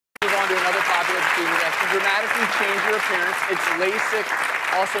another popular procedure that can dramatically change your appearance. It's LASIK,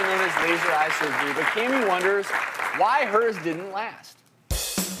 also known as laser eye surgery. But Cammie wonders why hers didn't last.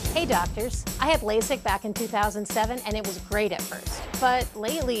 Hey doctors, I had LASIK back in 2007 and it was great at first. But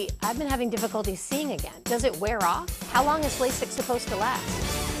lately, I've been having difficulty seeing again. Does it wear off? How long is LASIK supposed to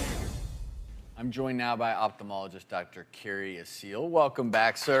last? I'm joined now by ophthalmologist Dr. Kerry Assil. Welcome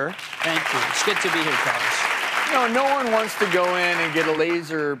back, sir. Thank you. It's good to be here, Travis. You know, no one wants to go in and get a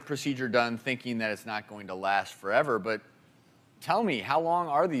laser procedure done thinking that it's not going to last forever, but tell me, how long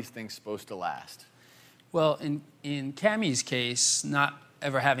are these things supposed to last? Well, in Cammie's case, not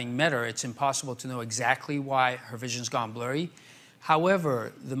ever having met her, it's impossible to know exactly why her vision's gone blurry.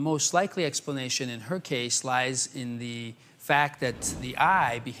 However, the most likely explanation in her case lies in the fact that the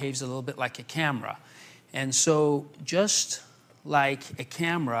eye behaves a little bit like a camera. And so just like a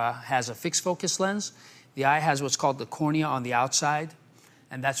camera has a fixed focus lens, the eye has what's called the cornea on the outside,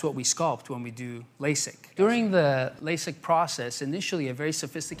 and that's what we sculpt when we do LASIK. During the LASIK process, initially a very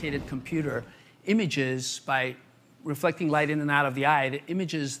sophisticated computer images, by reflecting light in and out of the eye, it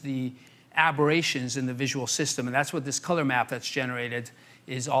images the aberrations in the visual system, and that's what this color map that's generated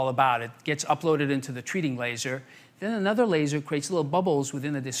is all about. It gets uploaded into the treating laser. Then another laser creates little bubbles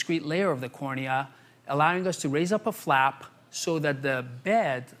within a discrete layer of the cornea, allowing us to raise up a flap so that the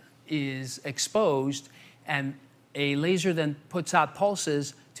bed is exposed, and a laser then puts out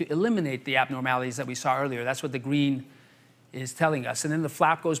pulses to eliminate the abnormalities that we saw earlier. That's what the green is telling us. And then the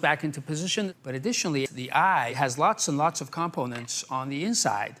flap goes back into position. But additionally, the eye has lots and lots of components on the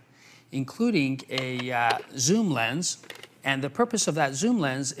inside, including a zoom lens. And the purpose of that zoom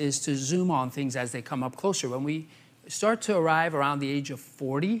lens is to zoom on things as they come up closer. When we start to arrive around the age of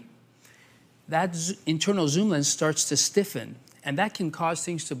 40, that internal zoom lens starts to stiffen, and that can cause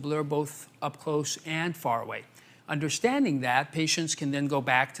things to blur both up close and far away. Understanding that, patients can then go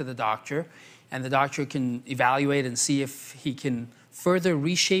back to the doctor, and the doctor can evaluate and see if he can further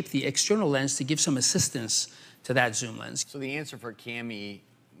reshape the external lens to give some assistance to that zoom lens. So the answer for Cammie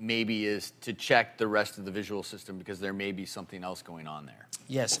maybe is to check the rest of the visual system because there may be something else going on there.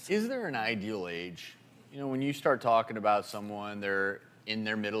 Yes. Is there an ideal age? You know, when you start talking about someone, they're in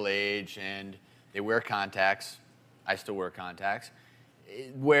their middle age and they wear contacts, I still wear contacts,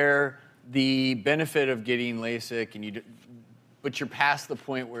 where the benefit of getting LASIK, and but you're past the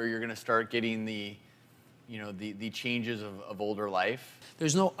point where you're going to start getting the changes of older life?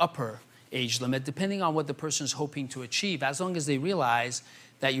 There's no upper age limit, depending on what the person's hoping to achieve, as long as they realize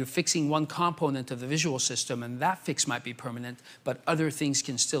that you're fixing one component of the visual system, and that fix might be permanent, but other things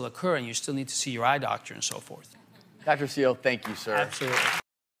can still occur, and you still need to see your eye doctor and so forth. Dr. Assil, thank you, sir. Absolutely.